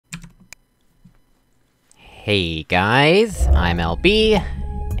Hey guys, I'm LB,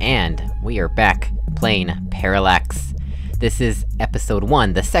 and we are back playing Parallax. This is episode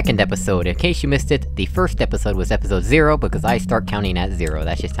 1, the second episode. In case you missed it, the first episode was episode 0, because I start counting at 0,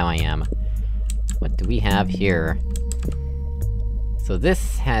 that's just how I am. What do we have here? So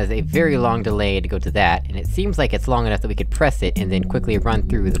this has a very long delay to go to that, and it seems like it's long enough that we could press it and then quickly run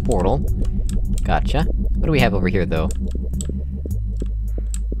through the portal. Gotcha. What do we have over here, though?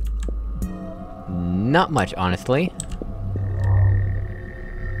 Not much, honestly.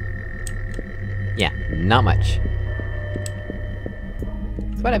 Yeah, not much.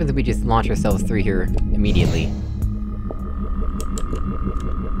 So what happens if we just launch ourselves through here immediately?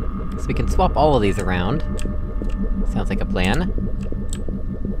 So we can swap all of these around. Sounds like a plan. I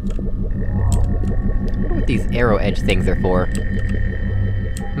wonder what these arrow edge things are for.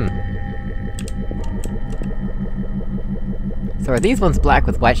 So are these ones black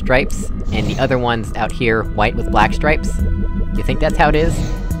with white stripes, and the other ones out here white with black stripes? Do you think that's how it is?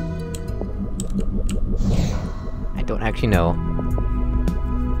 I don't actually know.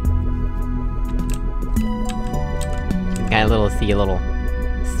 See a little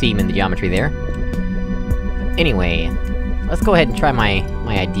seam in the geometry there. But anyway, let's go ahead and try my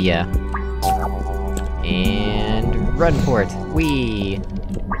idea. And run for it! Whee!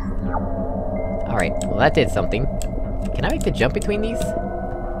 Alright, well that did something. Can I make the jump between these?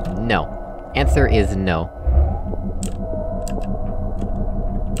 No. Answer is no.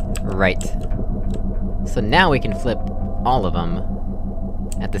 Right. So now we can flip all of them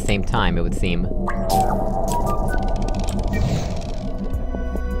at the same time, it would seem.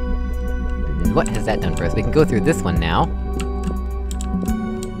 And what has that done for us? We can go through this one now.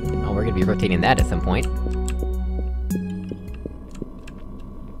 Oh, we're gonna be rotating that at some point.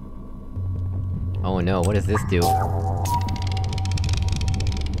 Oh no, what does this do?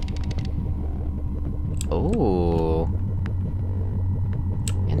 Oh.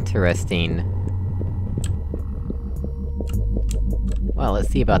 Interesting. Well, let's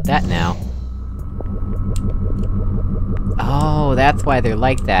see about that now. Oh, that's why they're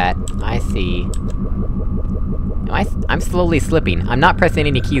like that. I see. I'm slowly slipping. I'm not pressing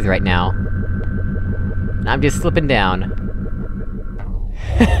any keys right now. I'm just slipping down.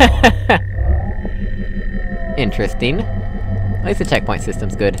 Interesting. At least the checkpoint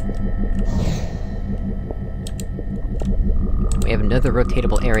system's good. We have another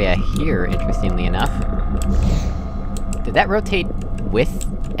rotatable area here, interestingly enough. Did that rotate with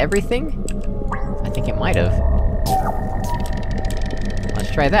everything? I think it might've.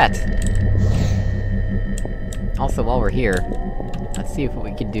 Let's try that! Also, while we're here, let's see what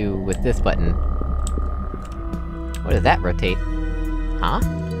we can do with this button. What does that rotate? Huh?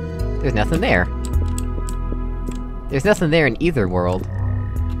 There's nothing there. There's nothing there in either world.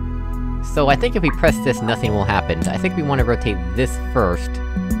 So I think if we press this, nothing will happen. I think we want to rotate this first.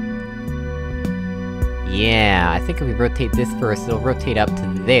 Yeah, I think if we rotate this first, it'll rotate up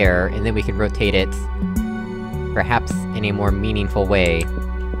to there, and then we can rotate it... perhaps in a more meaningful way.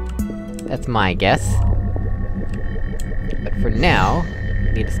 That's my guess. But for now,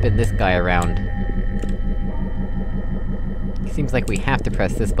 we need to spin this guy around. It seems like we have to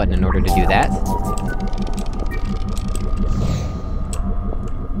press this button in order to do that.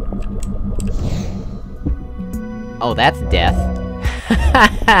 Oh, that's death.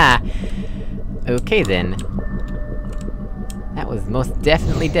 Haha! Okay then. That was most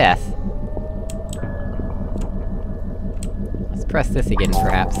definitely death. Let's press this again,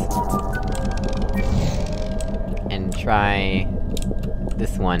 perhaps. And try...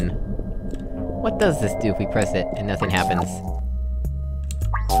 this one. What does this do if we press it, and nothing happens?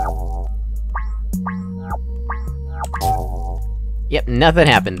 Yep, nothing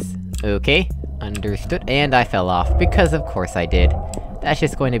happens. Okay. Understood, and I fell off, because of course I did. That's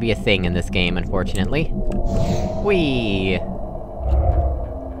just going to be a thing in this game, unfortunately. Whee!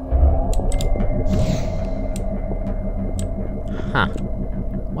 Huh.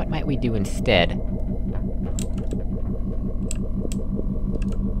 What might we do instead?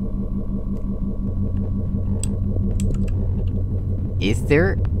 Is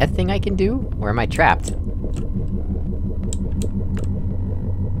there a thing I can do? Or am I trapped?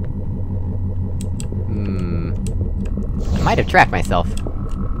 I might have trapped myself.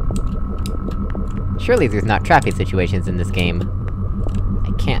 Surely there's not trapping situations in this game.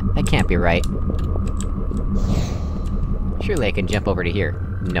 That can't be right. Surely I can jump over to here.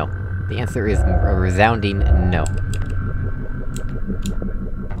 No. The answer is a resounding no.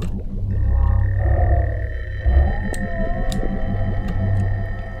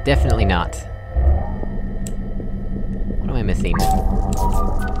 Definitely not. What am I missing?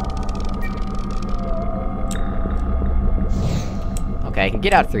 Okay, I can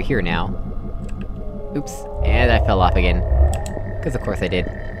get out through here now. Oops, and I fell off again. 'Cause of course I did.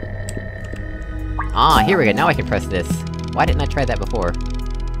 Ah, here we go, now I can press this. Why didn't I try that before?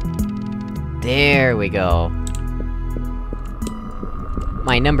 There we go.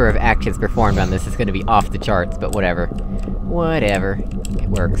 My number of actions performed on this is gonna be off the charts, but whatever. Whatever. It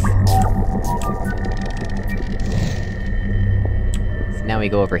works. So now we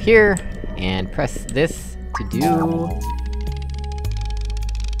go over here, and press this to do...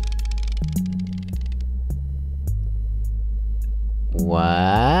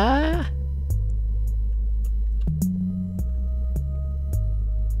 What?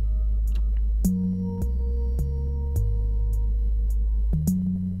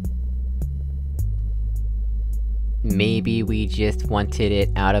 Maybe we just wanted it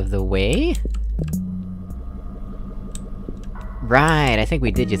out of the way? Right, I think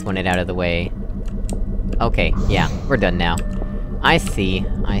we did just want it out of the way. Okay, yeah, we're done now. I see,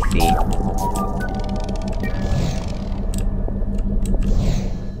 I see.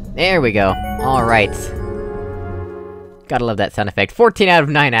 There we go. Alright. Gotta love that sound effect. 14 out of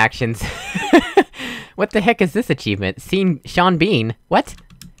 9 actions! What the heck is this achievement? Seen Sean Bean? What?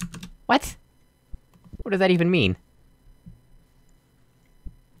 What? What does that even mean?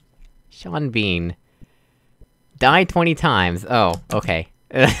 Sean Bean. Die 20 times. Oh, okay.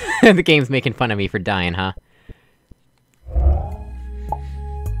 The game's making fun of me for dying, huh?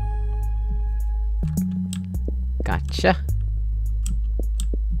 Gotcha.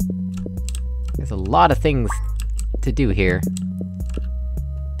 There's a lot of things to do here.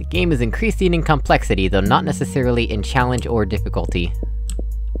 The game is increasing in complexity, though not necessarily in challenge or difficulty.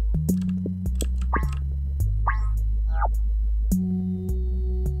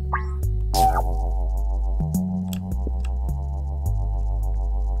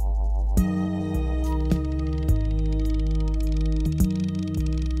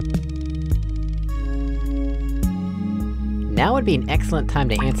 Now would be an excellent time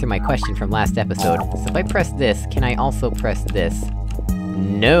to answer my question from last episode. So if I press this, can I also press this?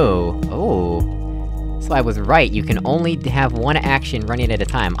 No! Oh. So I was right, you can only have one action running at a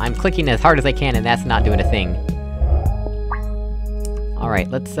time. I'm clicking as hard as I can, and that's not doing a thing. Alright,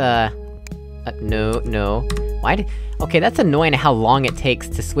 let's, no. Okay, that's annoying how long it takes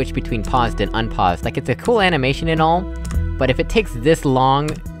to switch between paused and unpaused. Like, it's a cool animation and all, but if it takes this long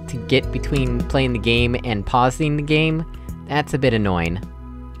to get between playing the game and pausing the game, that's a bit annoying.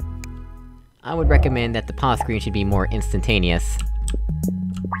 I would recommend that the pause screen should be more instantaneous.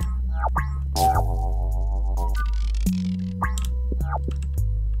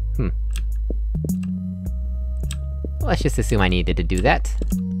 Well, let's just assume I needed to do that.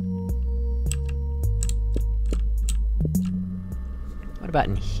 What about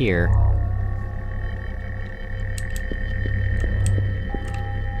in here?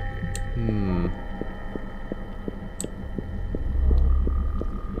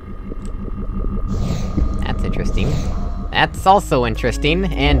 That's interesting. That's also interesting,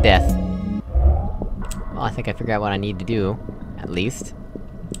 and death. Well, I think I figured out what I need to do, at least.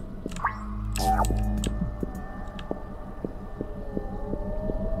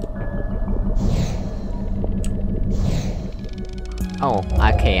 Oh,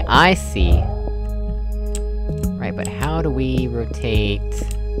 okay, I see. Right, but how do we rotate...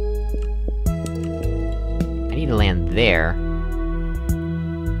 I need to land there.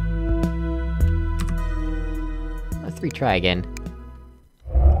 Let's retry again.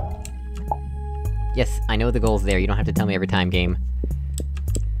 Yes, I know the goal's there, you don't have to tell me every time, game.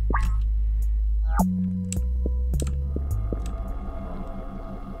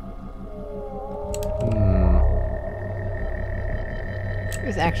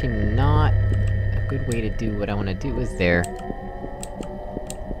 There's actually not a good way to do what I wanna do, is there?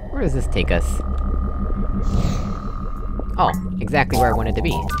 Where does this take us? Oh, exactly where I wanted to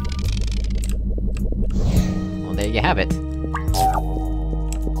be. Well, there you have it.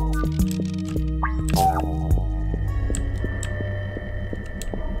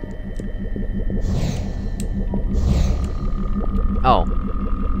 Oh.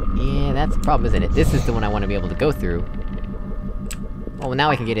 Yeah, that's the problem, isn't it? This is the one I want to be able to go through. Well, now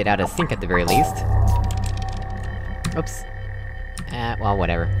I can get it out of sync at the very least. Oops. Well,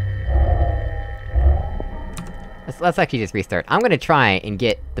 whatever. Let's actually just restart. I'm gonna try and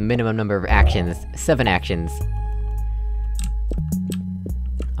get the minimum number of actions. 7 actions.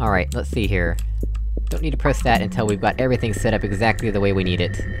 Alright, let's see here. Don't need to press that until we've got everything set up exactly the way we need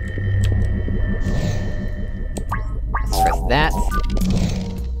it. Let's press that.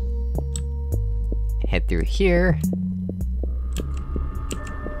 Head through here.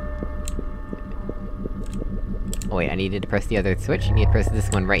 Oh wait, I needed to press the other switch. I need to press this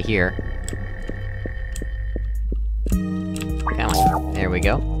one right here. Come on. There we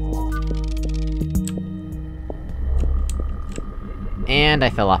go. And I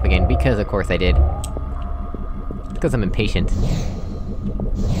fell off again, because of course I did. Because I'm impatient.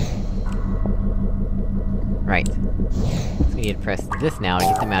 Right. So we need to press this now to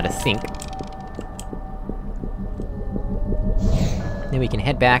get them out of sync. Then we can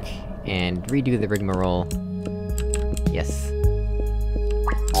head back, and redo the rigmarole. Yes.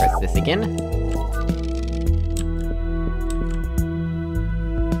 Press this again.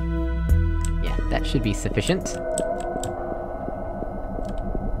 Yeah, that should be sufficient.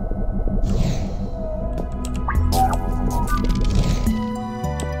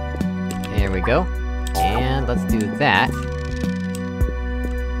 There we go. And let's do that.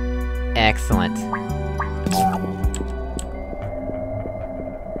 Excellent.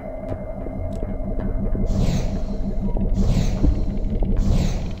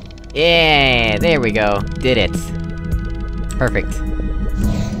 Yeah, there we go. Did it. Perfect.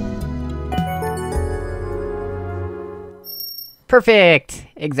 Perfect!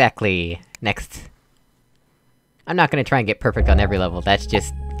 Exactly. Next. I'm not gonna try and get perfect on every level, that's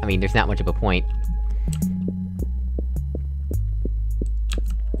just... I mean, there's not much of a point.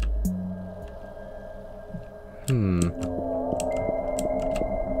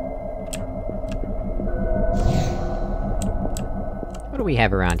 What do we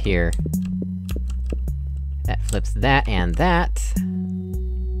have around here? That flips that and that.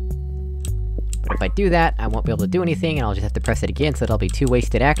 But if I do that, I won't be able to do anything, and I'll just have to press it again, so that'll be 2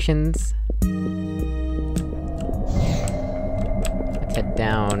 wasted actions. Let's head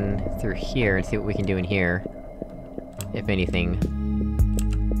down through here and see what we can do in here. If anything.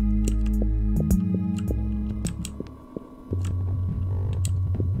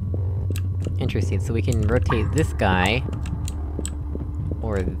 Interesting, so we can rotate this guy...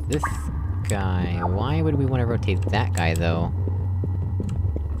 or this guy. Why would we want to rotate that guy, though?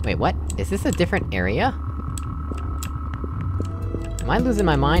 Wait, what? Is this a different area? Am I losing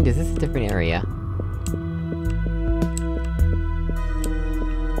my mind? Is this a different area?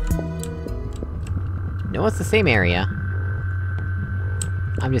 No, it's the same area.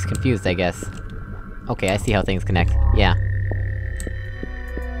 I'm just confused, I guess. Okay, I see how things connect. Yeah.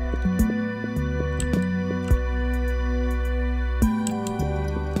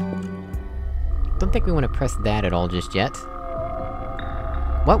 Don't think we want to press that at all just yet.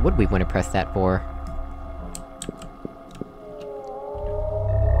 What would we want to press that for?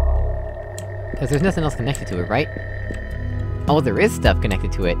 Cause there's nothing else connected to it, right? Oh, there is stuff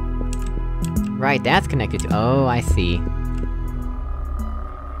connected to it! Right, that's connected to- oh, I see.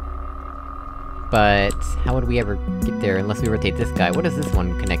 But... how would we ever get there unless we rotate this guy? What is this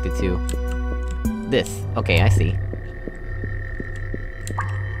one connected to? This. Okay, I see.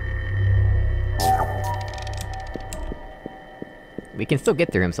 We can still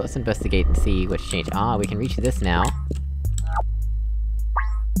get through him, so let's investigate and see what's changed. Ah, we can reach this now.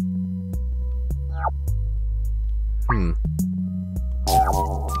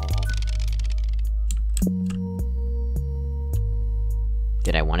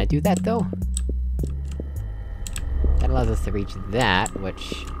 Did I want to do that, though? That allows us to reach that,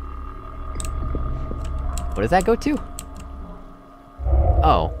 which... what does that go to?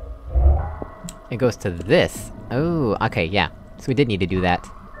 Oh. It goes to this. Oh, okay, yeah. So we did need to do that.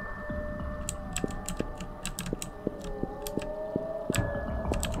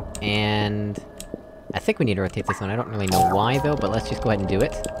 And... I think we need to rotate this one, I don't really know why though, but let's just go ahead and do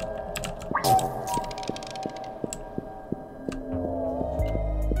it.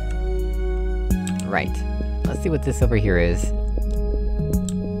 Right. Let's see what this over here is.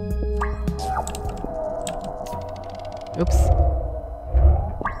 Oops.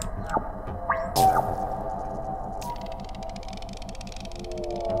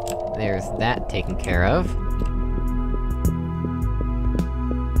 There's that taken care of.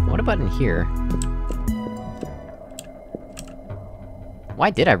 What about in here? Why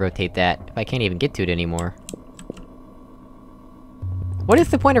did I rotate that, if I can't even get to it anymore? What is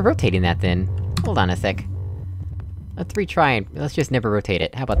the point of rotating that, then? Hold on a sec. Let's retry and- let's just never rotate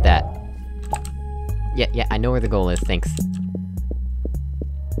it, how about that? Yeah, I know where the goal is, thanks.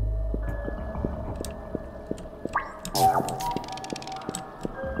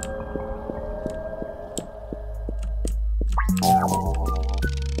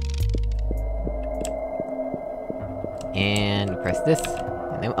 And press this,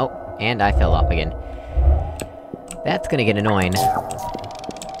 and then- oh, and I fell off again. That's gonna get annoying.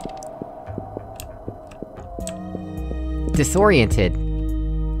 Disoriented.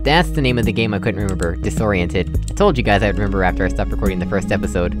 That's the name of the game I couldn't remember. Disoriented. I told you guys I'd remember after I stopped recording the first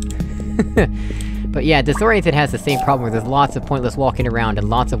episode. But yeah, Disoriented has the same problem where there's lots of pointless walking around and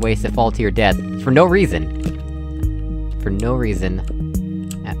lots of ways to fall to your death. For no reason. For no reason.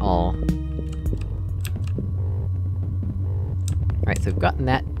 At all. Alright, so we've gotten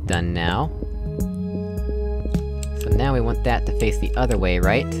that done now. So now we want that to face the other way,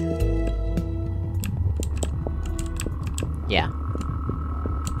 right? Yeah.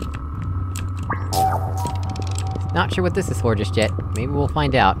 Not sure what this is for just yet. Maybe we'll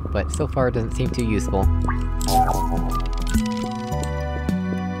find out, but so far it doesn't seem too useful.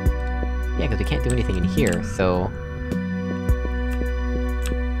 Yeah, because we can't do anything in here, so...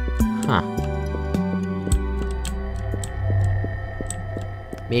 Huh.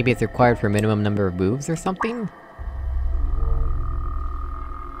 Maybe it's required for a minimum number of moves or something?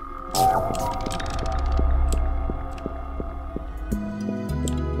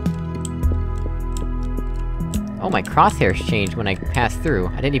 Oh, my crosshairs changed when I passed through.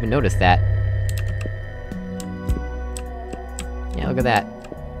 I didn't even notice that. Yeah, look at that.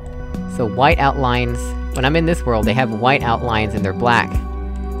 So white outlines... When I'm in this world, they have white outlines and they're black.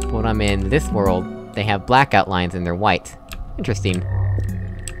 But when I'm in this world, they have black outlines and they're white. Interesting.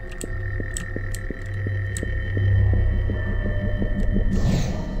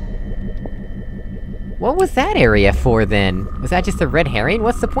 What was that area for, then? Was that just a red herring?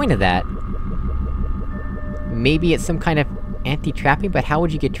 What's the point of that? Maybe it's some kind of anti-trapping, but how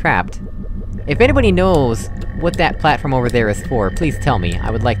would you get trapped? If anybody knows what that platform over there is for, please tell me. I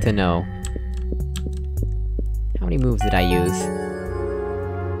would like to know. How many moves did I use?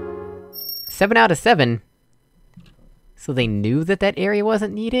 7 out of 7? So they knew that that area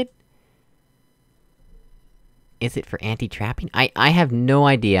wasn't needed? Is it for anti-trapping? I have no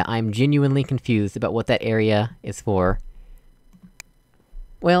idea. I'm genuinely confused about what that area is for.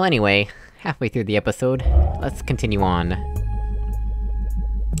 Well, anyway, halfway through the episode, let's continue on.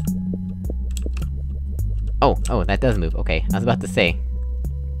 Oh, that does move, okay. I was about to say.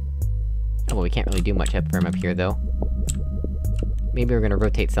 Oh, well, we can't really do much from up here, though. Maybe we're gonna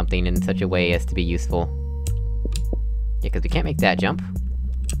rotate something in such a way as to be useful. Yeah, cause we can't make that jump.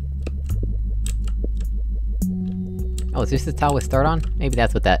 Oh, is this the tile we start on? Maybe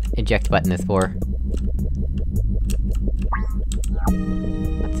that's what that eject button is for.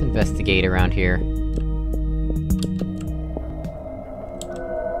 Let's investigate around here.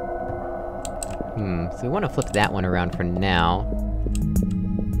 So we wanna flip that one around for now.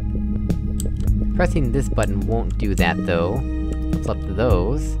 Pressing this button won't do that, though. Flip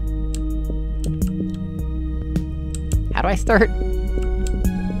those. How do I start?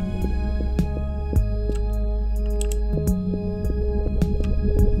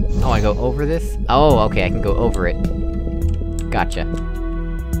 Oh, I go over this? Oh, okay, I can go over it. Gotcha.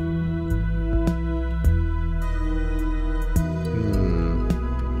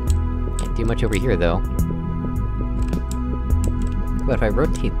 Can't do much over here, though. But if I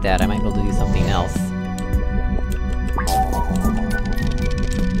rotate that, I might be able to do something else.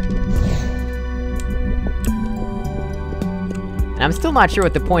 And I'm still not sure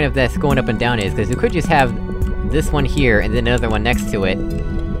what the point of this going up and down is, because we could just have this one here, and then another one next to it.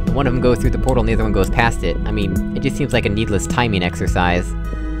 And one of them goes through the portal and the other one goes past it. I mean, it just seems like a needless timing exercise.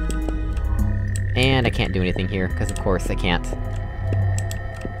 And I can't do anything here, because of course I can't.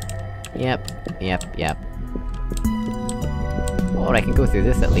 Yep. Oh, I can go through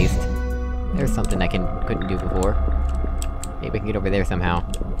this at least. There's something I couldn't do before. Maybe I can get over there somehow.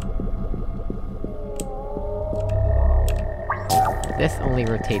 This only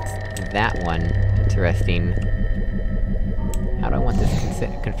rotates that one. Interesting. How do I want this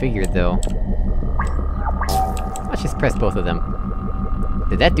configured, though? Let's just press both of them.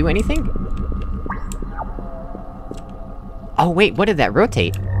 Did that do anything? Oh wait, what did that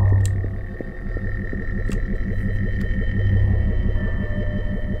rotate?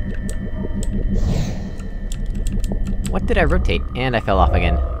 What did I rotate? And I fell off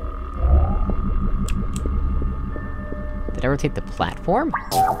again. Did I rotate the platform?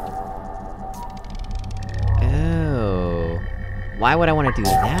 Oh... Why would I want to do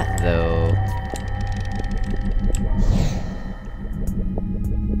that, though?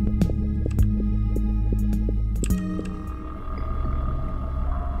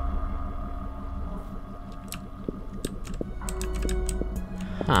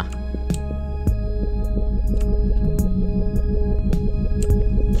 Huh.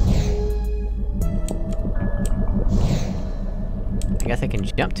 I guess I can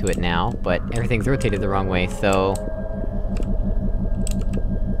jump to it now, but everything's rotated the wrong way, so...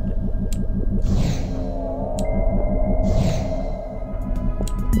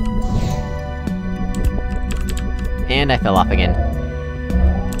 And I fell off again.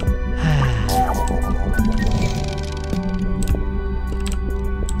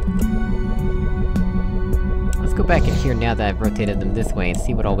 Let's go back in here now that I've rotated them this way and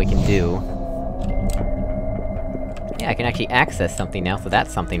see what all we can do. Yeah, I can actually access something now, so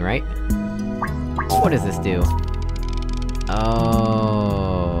that's something, right? What does this do?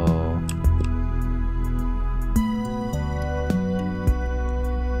 Oh...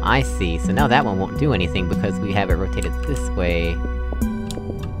 I see, so now that one won't do anything because we have it rotated this way.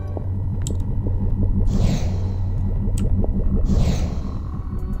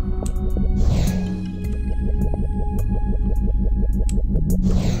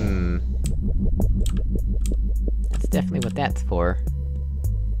 That's definitely what that's for.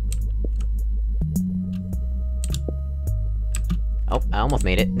 Oh, I almost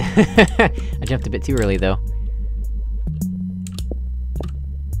made it. I jumped a bit too early, though.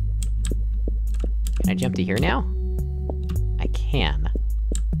 Can I jump to here now? I can.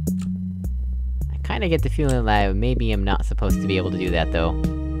 I kinda get the feeling that maybe I'm not supposed to be able to do that, though.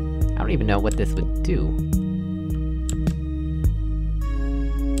 I don't even know what this would do.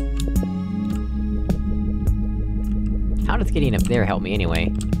 How does getting up there help me,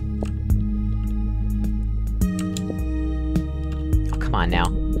 anyway? Oh, come on now.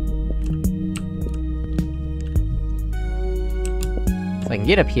 So I can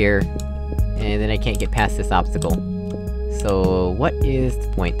get up here, and then I can't get past this obstacle. So, what is the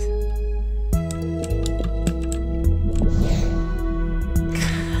point?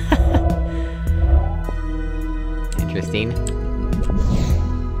 Interesting.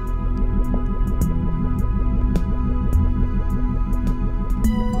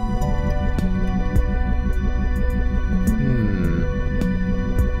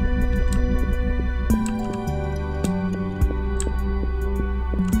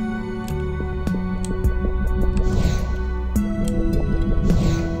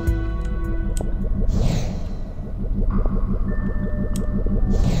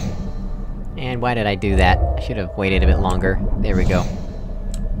 And why did I do that? I should've waited a bit longer. There we go.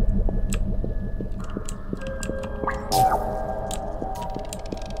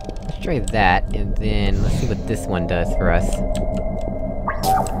 Let's try that, and then let's see what this one does for us.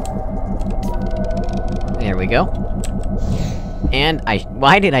 There we go. And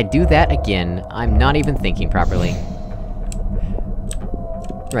why did I do that again? I'm not even thinking properly.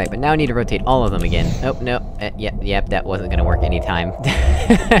 Right, but now I need to rotate all of them again. Oh, no. Yep, that wasn't gonna work anytime.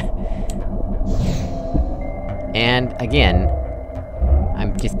 And, again...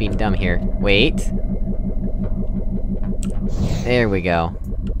 I'm just being dumb here. Wait... There we go.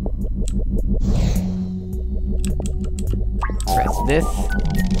 Press this.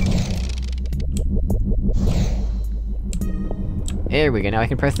 There we go, now I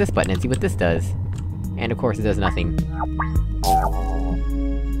can press this button and see what this does. And of course it does nothing.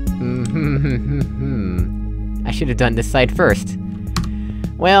 I should've done this side first.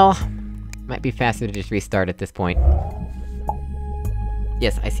 Well... Might be faster to just restart at this point.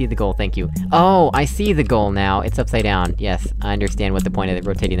 Yes, I see the goal, thank you. Oh, I see the goal now! It's upside down. Yes, I understand what the point of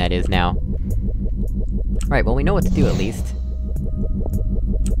rotating that is now. Right, well we know what to do at least.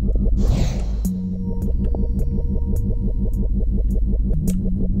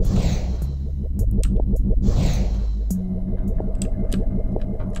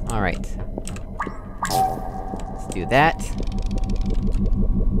 Alright. Let's do that.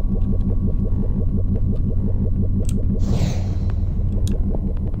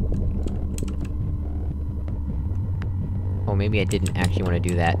 Oh, maybe I didn't actually want to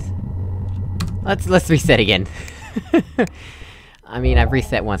do that. Let's reset again. I mean, I've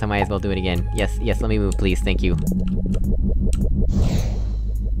reset once, I might as well do it again. Yes, let me move, please, thank you.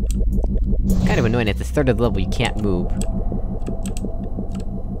 Kind of annoying, at the start of the level you can't move.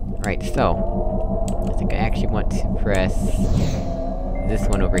 Right, so... I think I actually want to press... this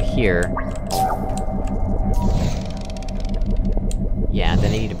one over here. Yeah,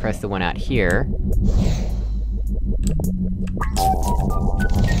 then I need to press the one out here.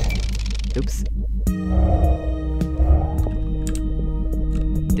 Oops.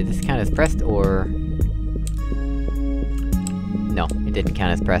 Did this count as pressed, or...? No, it didn't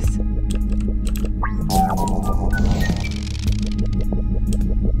count as pressed.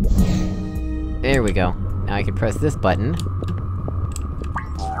 There we go. Now I can press this button.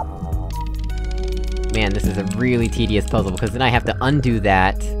 Man, this is a really tedious puzzle, because then I have to undo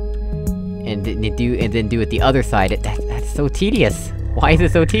that... and then do it the other side. That's so tedious! Why is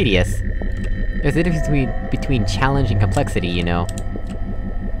it so tedious? There's a difference between challenge and complexity, you know.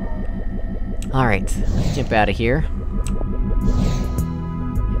 Alright, let's jump out of here.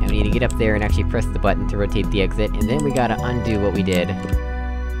 And we need need to get up there and actually press the button to rotate the exit, and then we gotta undo what we did.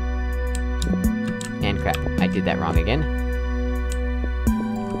 And crap, I did that wrong again.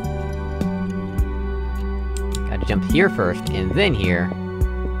 Gotta jump here first, and then here,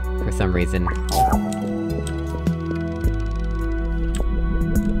 for some reason.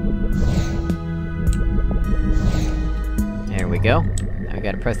 There we go. Now we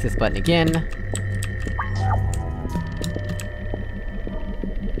gotta press this button again.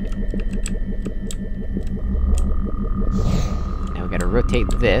 Now we gotta rotate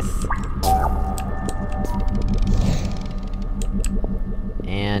this.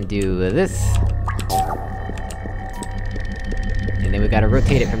 And do this. And then we gotta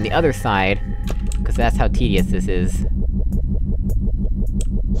rotate it from the other side, because that's how tedious this is.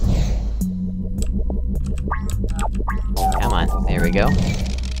 Come on, there we go.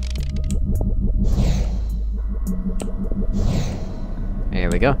 There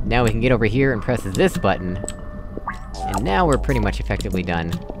we go. Now we can get over here and press this button. And now we're pretty much effectively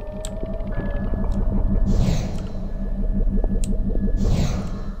done.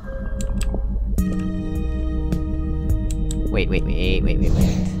 Wait.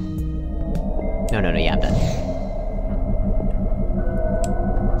 No, yeah, I'm done.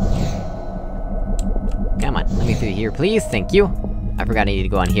 Come on, let me through here, please, thank you! I forgot I needed to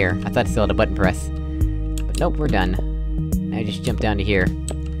go on here. I thought I still had a button press. But nope, we're done. Now I just jump down to here.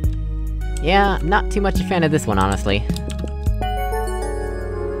 Yeah, I'm not too much a fan of this one, honestly.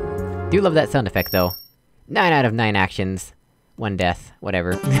 Do love that sound effect, though. 9 out of 9 actions. 1 death,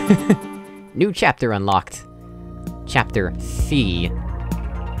 whatever. New chapter unlocked. Chapter C.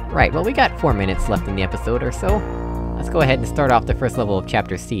 Right, well we got 4 minutes left in the episode or so. Let's go ahead and start off the first level of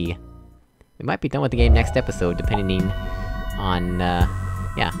Chapter C. We might be done with the game next episode, depending on,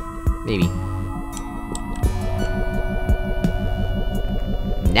 yeah, maybe.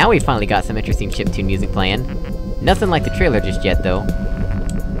 Now we finally got some interesting chiptune music playing. Nothing like the trailer just yet, though.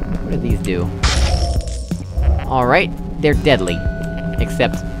 What do these do? Alright, they're deadly.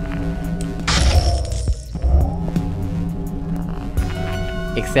 Except...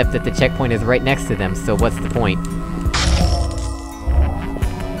 Except that the checkpoint is right next to them, so what's the point?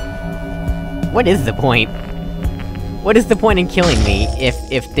 What is the point? What is the point in killing me, if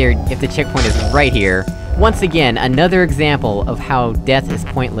the checkpoint is right here? Once again, another example of how death is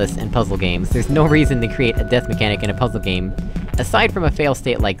pointless in puzzle games. There's no reason to create a death mechanic in a puzzle game, aside from a fail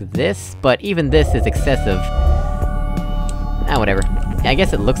state like this, but even this is excessive. Ah, whatever. I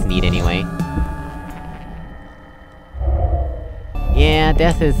guess it looks neat anyway. Yeah,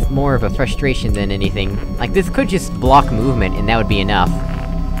 death is more of a frustration than anything. Like, this could just block movement, and that would be enough.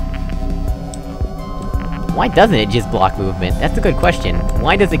 Why doesn't it just block movement? That's a good question.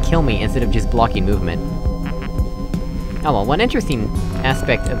 Why does it kill me instead of just blocking movement? Oh well, one interesting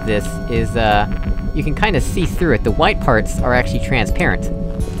aspect of this is, you can kinda see through it. The white parts are actually transparent.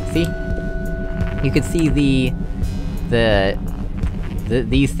 See? You can see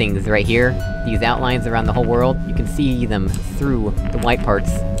these things right here, these outlines around the whole world, you can see them through the white parts.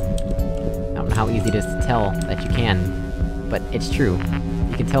 I don't know how easy it is to tell that you can, but it's true.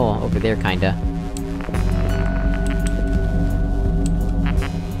 You can tell over there, kinda.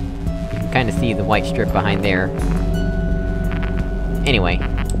 You can kinda see the white strip behind there. Anyway,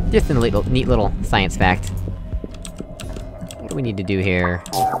 just a neat little science fact. What do we need to do here?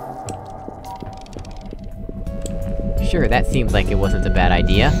 Sure, that seems like it wasn't a bad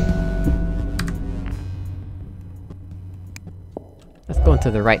idea. Let's go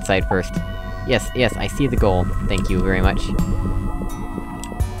into the right side first. Yes, I see the goal. Thank you very much.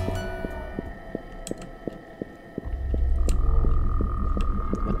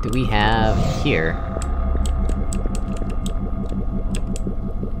 What do we have here?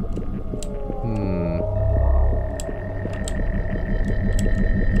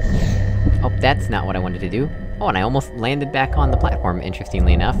 Oh, that's not what I wanted to do. Oh, and I almost landed back on the platform,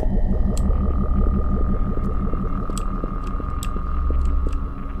 interestingly enough.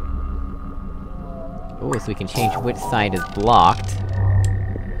 Oh, so we can change which side is blocked.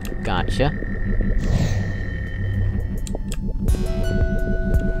 Gotcha.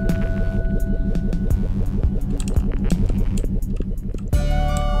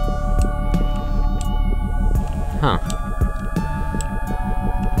 Huh.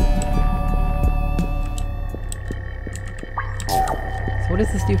 What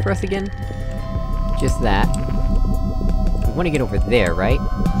does this do for us again? Just that. We wanna get over there, right?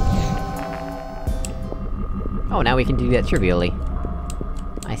 Oh, now we can do that trivially.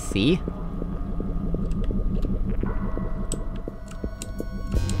 I see.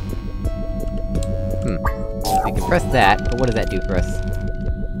 We can press that, but what does that do for us?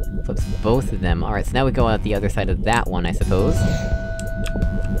 equips both of them. Alright, so now we go out the other side of that one, I suppose.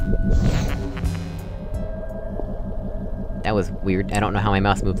 That was weird. I don't know how my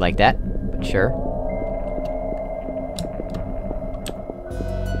mouse moved like that, but sure.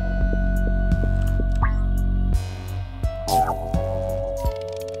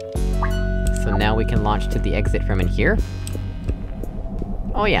 So now we can launch to the exit from in here?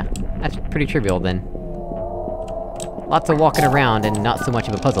 Oh yeah, that's pretty trivial then. Lots of walking around and not so much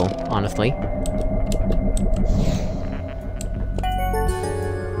of a puzzle, honestly.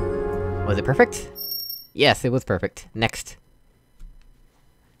 Was it perfect? Yes, it was perfect. Next.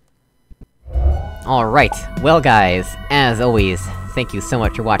 Alright, well guys, as always, thank you so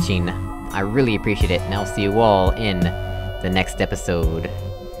much for watching. I really appreciate it, and I'll see you all in the next episode.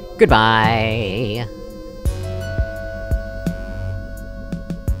 Goodbye!